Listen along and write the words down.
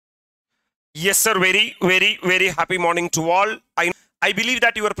Yes, sir. Very happy morning to all. I believe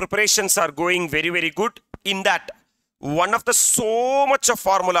that your preparations are going very good. In that, one of the so much of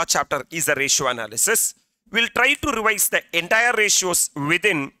formula chapter is the ratio analysis. We'll try to revise the entire ratios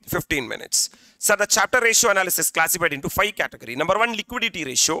within 15 minutes. So the chapter ratio analysis classified into 5 categories. Number 1, liquidity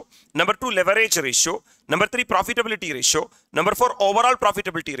ratio. Number 2, leverage ratio. Number 3, profitability ratio. Number 4, overall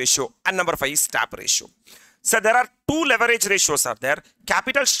profitability ratio. And number 5, STAP ratio. So there are two leverage ratios are there,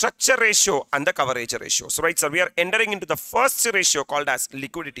 capital structure ratio and the coverage ratio. So right, so we are entering into the first ratio called as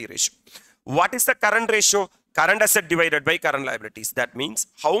liquidity ratio. What is the current ratio? Current asset divided by current liabilities. That means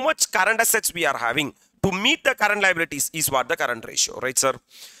how much current assets we are having to meet the current liabilities is what the current ratio, right, sir?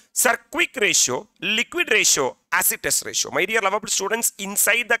 Sir, quick ratio, liquid ratio, acid test ratio. My dear lovable students,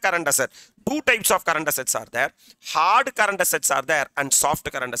 inside the current asset, two types of current assets are there. Hard current assets are there and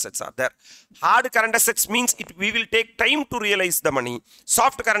soft current assets are there. Hard current assets means we will take time to realize the money.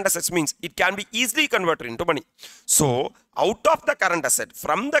 Soft current assets means it can be easily converted into money. So, out of the current asset,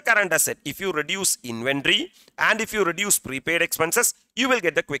 from the current asset, if you reduce inventory and if you reduce prepaid expenses, you will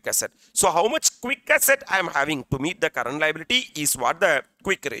get the quick asset. So, how much quick asset I am having to meet the current liability is what the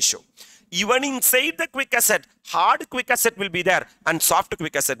quick ratio. Even inside the quick asset, hard quick asset will be there and soft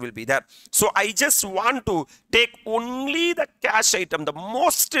quick asset will be there. So I just want to take only the cash item, the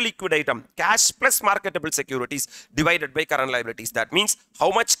most liquid item, cash plus marketable securities divided by current liabilities. That means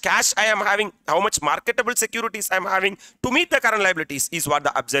how much cash I am having, how much marketable securities I am having to meet the current liabilities is what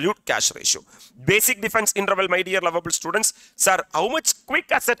the absolute cash ratio. Basic defense interval, my dear lovable students. Sir, how much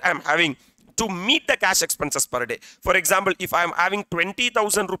quick asset I am having to meet the cash expenses per day. For example, if I am having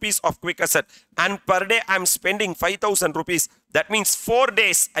 20,000 rupees of quick asset and per day I am spending 5,000 rupees, that means 4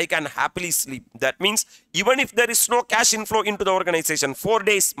 days I can happily sleep. That means even if there is no cash inflow into the organization, 4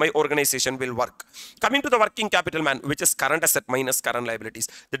 days my organization will work. Coming to the working capital, man, which is current asset minus current liabilities.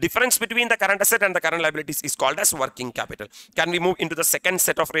 The difference between the current asset and the current liabilities is called as working capital. Can we move into the second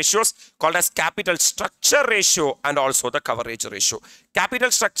set of ratios called as capital structure ratio and also the coverage ratio.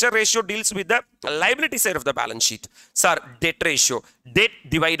 Capital structure ratio deals with the liability side of the balance sheet. Sir, debt ratio, debt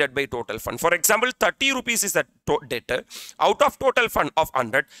divided by total fund. For example, 30 rupees is the debt. Out of total fund of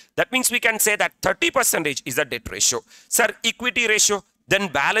 100, that means we can say that 30% is the debt ratio. Sir, equity ratio, then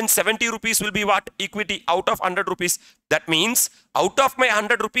balance 70 rupees will be what? Equity out of 100 rupees. That means out of my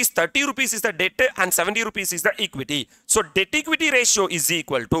 100 rupees, 30 rupees is the debt and 70 rupees is the equity. So debt equity ratio is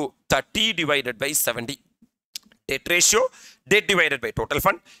equal to 30 divided by 70. Debt ratio, debt divided by total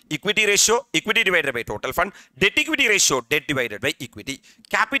fund. Equity ratio, equity divided by total fund. Debt equity ratio, debt divided by equity.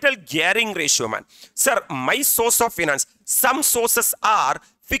 Capital gearing ratio, man. Sir, my source of finance, some sources are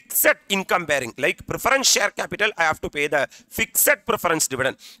fixed income bearing, like preference share capital, I have to pay the fixed preference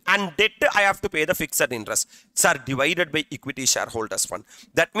dividend, and debt I have to pay the fixed interest. Sir, divided by equity shareholders fund.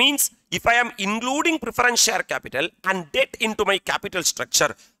 That means if I am including preference share capital and debt into my capital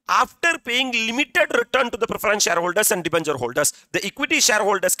structure, after paying limited return to the preference shareholders and debenture holders, the equity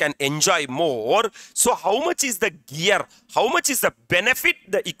shareholders can enjoy more. So how much is the gear? How much is the benefit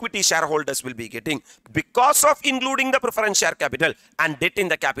the equity shareholders will be getting because of including the preference share capital and debt in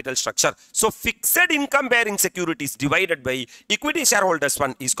the capital structure? So fixed income bearing securities divided by equity shareholders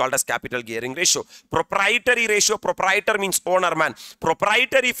fund is called as capital gearing ratio. Proprietary ratio, proprietor means owner, man.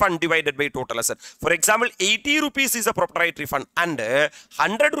 Proprietary fund divided by total asset. For example, 80 rupees is a proprietary fund and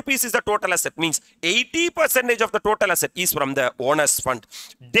 100 rupees is the total asset, means 80% of the total asset is from the owner's fund.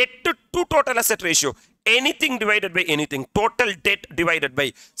 Debt to total asset ratio, anything divided by anything, total debt divided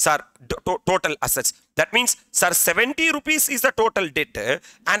by, sir, total assets. That means, sir, 70 rupees is the total debt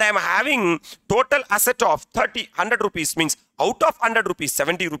and I am having total asset of 100 rupees, means out of 100 rupees,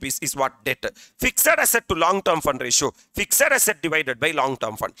 70 rupees is what debt. Fixed asset to long-term fund ratio, fixed asset divided by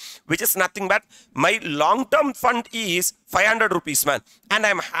long-term fund, which is nothing but my long-term fund is 500 rupees, man, and I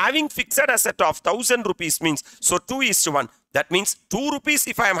am having fixed asset of 1000 rupees, means so 2:1. That means 2 rupees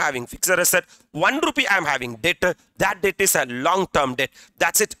if I am having fixed asset, 1 rupee I am having debt. That debt is a long-term debt.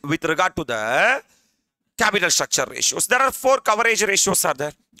 That's it with regard to the capital structure ratios. There are 4 coverage ratios are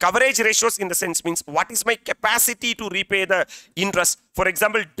there. Coverage ratios in the sense means what is my capacity to repay the interest. For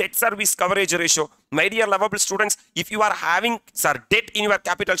example, debt service coverage ratio. My dear lovable students, if you are having, sir, debt in your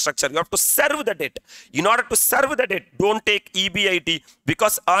capital structure, you have to serve the debt. In order to serve the debt, don't take EBIT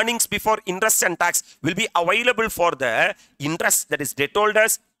because earnings before interest and tax will be available for the interest, that is debt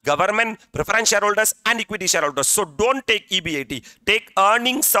holders, government, preference shareholders and equity shareholders. So don't take EBIT. Take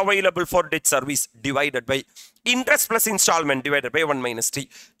earnings available for debt service divided by Interest plus installment divided by 1 minus t.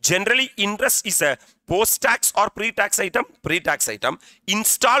 Generally, interest is a post-tax or pre-tax item. Pre-tax item.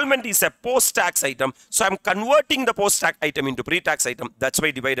 Installment is a post-tax item. So I'm converting the post-tax item into pre-tax item. That's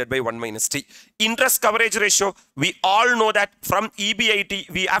why divided by 1 minus t. Interest coverage ratio. We all know that from EBIT,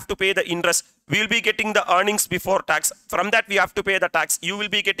 we have to pay the interest. We will be getting the earnings before tax. From that, we have to pay the tax. You will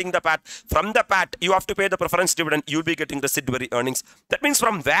be getting the PAT. From the PAT, you have to pay the preference dividend. You will be getting residuary earnings. That means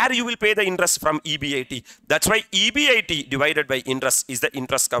from where you will pay the interest? From EBIT. That's why EBIT divided by interest is the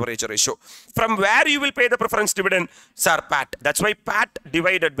interest coverage ratio. From where you will pay the preference dividend? Sir, PAT. That's why PAT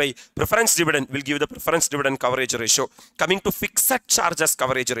divided by preference dividend will give the preference dividend coverage ratio. Coming to fixed charges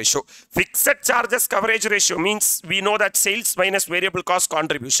coverage ratio. Fixed charges coverage ratio means we know that sales minus variable cost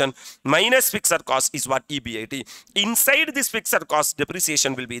contribution minus fixed cost is what? EBIT. Inside this fixed cost,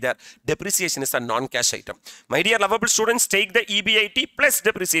 depreciation will be there. Depreciation is a non-cash item. My dear lovable students, take the EBIT plus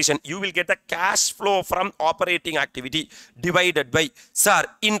depreciation. You will get the cash flow from operating activity divided by, sir,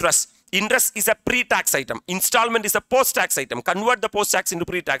 interest. Interest is a pre-tax item. Installment is a post-tax item. Convert the post-tax into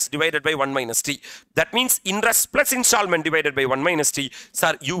pre-tax divided by 1 minus t. That means interest plus installment divided by 1 minus t.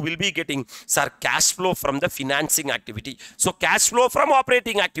 Sir, you will be getting, sir, cash flow from the financing activity. So cash flow from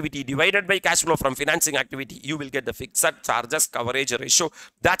operating activity divided by cash flow from financing activity. You will get the fixed charges coverage ratio.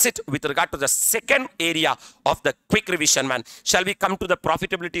 That's it with regard to the second area of the quick revision, man. Shall we come to the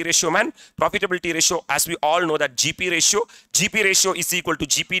profitability ratio, man? Profitability ratio, as we all know that GP ratio is equal to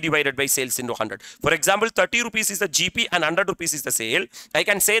GP divided by sales into 100. For example, 30 rupees is the GP and 100 rupees is the sale. I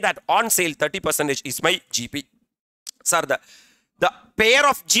can say that on sale 30% is my GP. Sir, the pair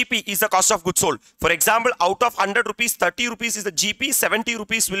of GP is the cost of goods sold. For example, out of 100 rupees, 30 rupees is the GP, 70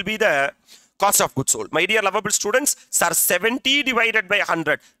 rupees will be the cost of goods sold. My dear lovable students, sir, 70 divided by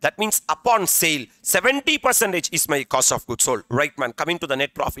 100. That means upon sale, 70% is my cost of goods sold. Right, man. Coming to the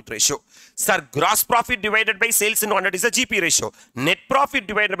net profit ratio. Sir, gross profit divided by sales into 100 is the GP ratio. Net profit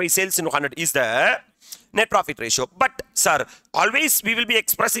divided by sales into 100 is the net profit ratio. But sir, always we will be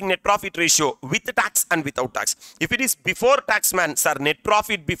expressing net profit ratio with tax and without tax. If it is before tax, man, sir, net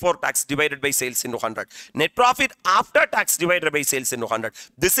profit before tax divided by sales into 100. Net profit after tax divided by sales into 100.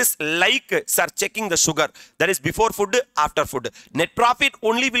 This is like, sir, checking the sugar. That is before food, after food. Net profit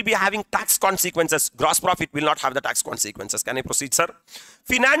only will be having tax consequences. Gross profit will not have the tax consequences. Can I proceed, sir?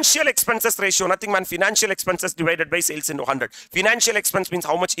 Financial expenses ratio, nothing, man. Financial expenses divided by sales into 100. Financial expense means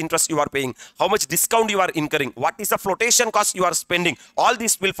how much interest you are paying, how much discount you are incurring, what is the flotation cost you are spending. All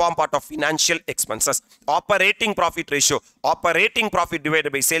this will form part of financial expenses. Operating profit ratio, operating profit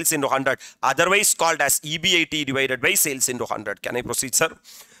divided by sales into 100, otherwise called as EBIT divided by sales into 100. Can I proceed, sir?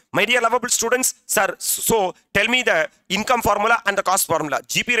 My dear lovable students, sir, so tell me the income formula and the cost formula.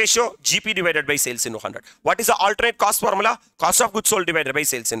 GP ratio, GP divided by sales into 100. What is the alternate cost formula? Cost of goods sold divided by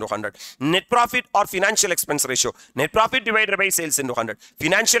sales into 100. Net profit or financial expense ratio. Net profit divided by sales into 100.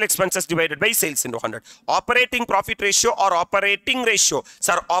 Financial expenses divided by sales into 100. Operating profit ratio or operating ratio.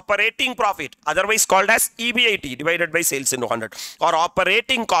 Sir, operating profit, otherwise called as EBIT divided by sales into 100. Or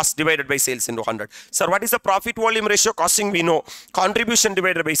operating cost divided by sales into 100. Sir, what is the profit volume ratio? Costing we know. Contribution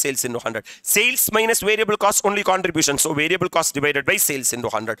divided by sales into 100. Sales minus variable cost, only contribution. So variable cost divided by sales into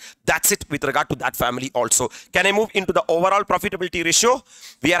 100. That's it with regard to that family also. Can I move into the overall profitability ratio?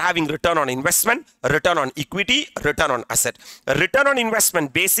 We are having return on investment, return on equity, return on asset. Return on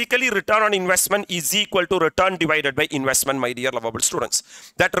investment, basically return on investment is equal to return divided by investment, my dear lovable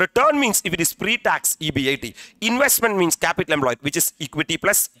students. That return means if it is pre-tax, EBIT. Investment means capital employed, which is equity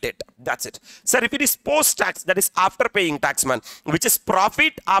plus debt. That's it. Sir, if it is post-tax, that is after paying tax, man, which is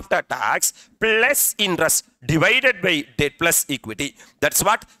profit after tax plus interest divided by debt plus equity. That's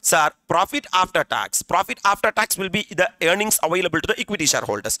what, sir, profit after tax. Profit after tax will be the earnings available to the equity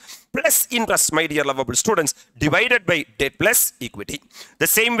shareholders plus interest, my dear lovable students, divided by debt plus equity. The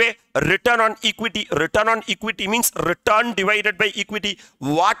same way, return on equity. Return on equity means return divided by equity.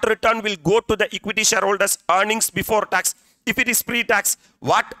 What return will go to the equity shareholders? Earnings before tax. If it is pre-tax,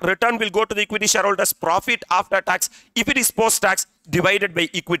 what return will go to the equity shareholders? Profit after tax. If it is post-tax, divided by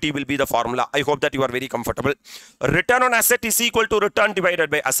equity will be the formula. I hope that you are very comfortable. Return on asset is equal to return divided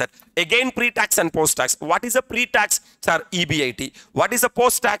by asset. Again, pre-tax and post-tax. What is a pre-tax? Sir, EBIT. What is a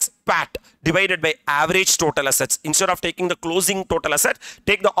post-tax? PAT divided by average total assets. Instead of taking the closing total asset,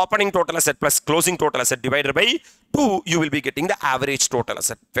 take the opening total asset plus closing total asset divided by 2. You will be getting the average total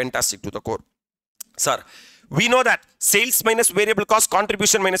asset. Fantastic to the core. Sir, we know that sales minus variable cost,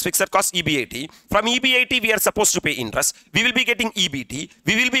 contribution minus fixed cost, EBIT. From EBIT, we are supposed to pay interest. We will be getting EBT.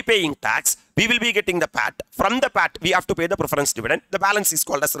 We will be paying tax. we will be getting the PAT. From the PAT, we have to pay the preference dividend. The balance is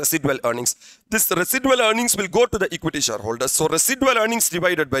called as residual earnings. This residual earnings will go to the equity shareholders. So residual earnings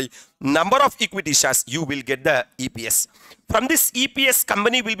divided by number of equity shares, you will get the EPS. From this EPS,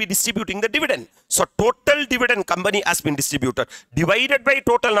 company will be distributing the dividend. So total dividend company has been distributed. Divided by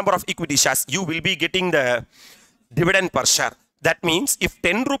total number of equity shares, you will be getting the dividend per share. That means if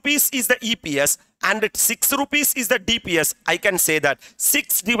 10 rupees is the EPS and 6 rupees is the DPS, I can say that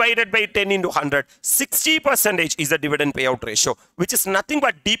 6 divided by 10 into 100, 60% is the dividend payout ratio, which is nothing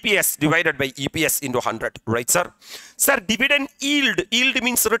but DPS divided by EPS into 100. Right, sir? Sir, dividend yield. Yield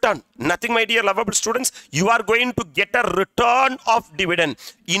means return. Nothing, my dear lovable students. You are going to get a return of dividend.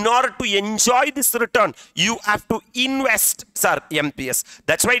 In order to enjoy this return, you have to invest, sir, MPS.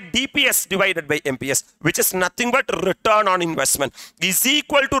 That's why DPS divided by MPS, which is nothing but return on investment, is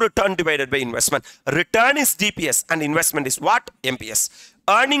equal to return divided by investment. Return is DPS and investment is what? MPS.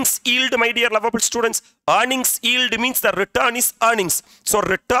 Earnings yield, my dear lovable students. Earnings yield means the return is earnings. So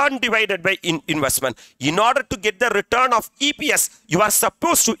return divided by investment. In order to get the return of EPS, you are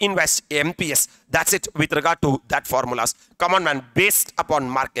supposed to invest MPS. That's it with regard to that formulas. Come on, man. Based upon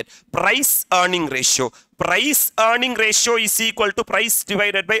market. Price earning ratio. Price earning ratio is equal to price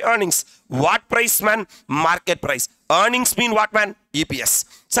divided by earnings. What price, man? Market price. Earnings mean what, man? EPS.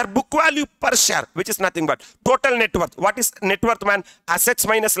 Sir, book value per share, which is nothing but total net worth. What is net worth, man? Assets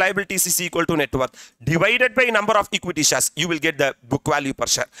minus liabilities is equal to net worth. Divided by number of equity shares, you will get the book value per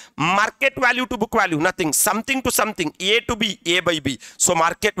share. Market value to book value, nothing. Something to something. A to B, A by B. So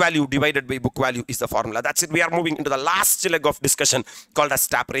market value divided by book value is the formula. That's it. We are moving into the last leg of discussion called as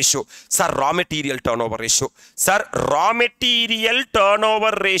TAP ratio. Sir, raw material turnover ratio. Sir, raw material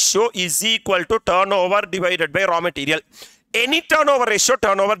turnover ratio is equal to turnover divided by raw material. Any turnover ratio,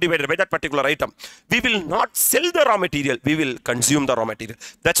 turnover divided by that particular item. We will not sell the raw material, we will consume the raw material.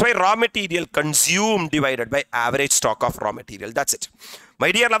 That's why raw material consumed divided by average stock of raw material. That's it.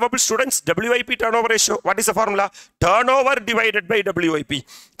 My dear lovable students, WIP turnover ratio, what is the formula? Turnover divided by WIP.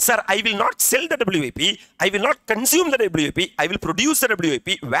 Sir, I will not sell the WIP, I will not consume the WIP, I will produce the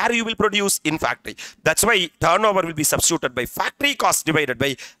WIP. Where you will produce? In factory. That's why turnover will be substituted by factory cost divided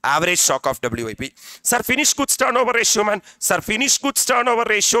by average stock of WIP. Sir, finished goods turnover ratio, man. Sir, finished goods turnover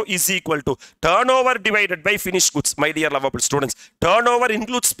ratio is equal to turnover divided by finished goods. My dear lovable students, turnover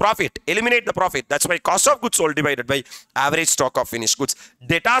includes profit. Eliminate the profit. That's why cost of goods sold divided by average stock of finished goods.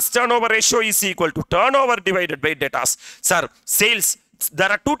 Debtors turnover ratio is equal to turnover divided by debtors. Sir, sales.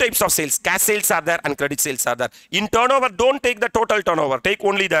 There are two types of sales. Cash sales are there and credit sales are there. In turnover, don't take the total turnover. Take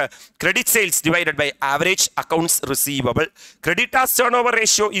only the credit sales divided by average accounts receivable. Creditors turnover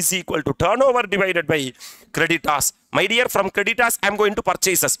ratio is equal to turnover divided by creditors. My dear, from creditors, I am going to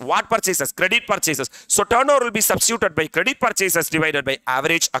purchases. What purchases? Credit purchases. So turnover will be substituted by credit purchases divided by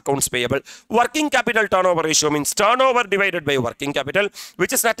average accounts payable. Working capital turnover ratio means turnover divided by working capital,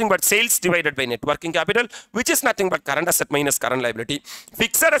 which is nothing but sales divided by net working capital, which is nothing but current asset minus current liability.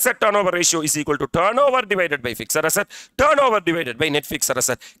 Fixed asset turnover ratio is equal to turnover divided by fixed asset, turnover divided by net fixed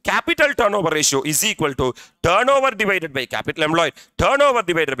asset. Capital turnover ratio is equal to turnover divided by capital employed, turnover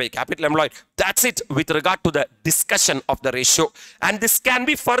divided by capital employed. That's it with regard to the discussion of the ratio. And this can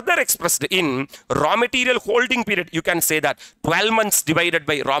be further expressed in raw material holding period. You can say that 12 months divided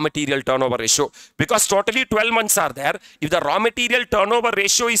by raw material turnover ratio, because totally 12 months are there. If the raw material turnover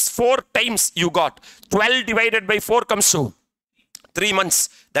ratio is 4 times, you got 12 divided by 4 comes to 3 months.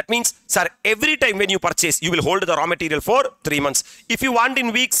 That means, sir, every time when you purchase, you will hold the raw material for 3 months. If you want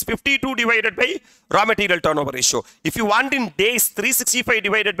in weeks, 52 divided by raw material turnover ratio. If you want in days, 365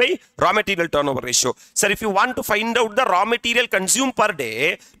 divided by raw material turnover ratio. Sir, if you want to find out the raw material consumed per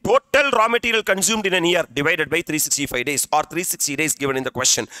day, total raw material consumed in a year divided by 365 days or 360 days given in the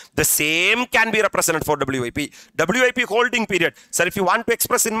question. The same can be represented for WIP. WIP holding period. Sir, if you want to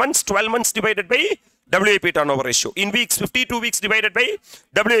express in months, 12 months divided by WIP turnover ratio. In weeks, 52 weeks divided by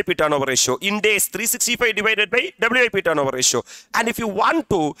WIP turnover ratio. In days, 365 divided by WIP turnover ratio. And if you want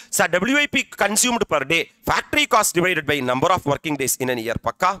to, sir, WIP consumed per day, factory cost divided by number of working days in a year.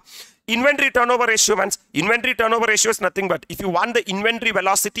 Pakka. Inventory turnover ratio means, inventory turnover ratio is nothing but, if you want the inventory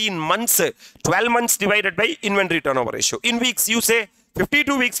velocity in months, 12 months divided by inventory turnover ratio. In weeks, you say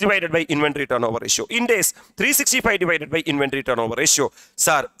 52 weeks divided by inventory turnover ratio. In days, 365 divided by inventory turnover ratio.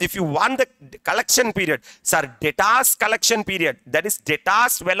 Sir, if you want the collection period, sir, debtors collection period, that is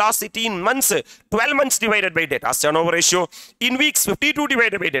debtors velocity in months, 12 months divided by debtors turnover ratio. In weeks, 52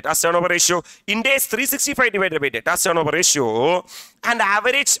 divided by debtors turnover ratio. In days, 365 divided by debtors turnover ratio. And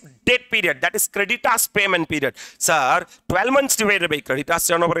average debt period, that is creditors payment period. Sir, 12 months divided by creditors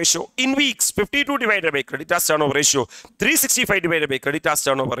turnover ratio. In weeks, 52 divided by creditors turnover ratio. 365 divided by creditors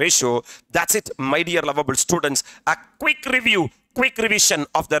turnover ratio. That's it, my dear lovable students. A quick review, quick revision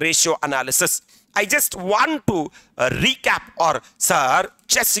of the ratio analysis. I just want to recap or, sir,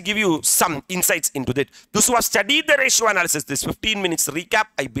 just give you some insights into that. Those who have studied the ratio analysis, this 15 minutes recap,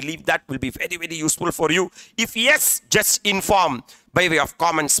 I believe that will be very, very useful for you. If yes, just inform by way of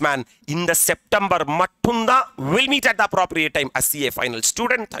comments, man. In the September Matunda, we'll meet at the appropriate time as CA final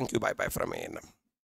student. Thank you. Bye-bye from A&M.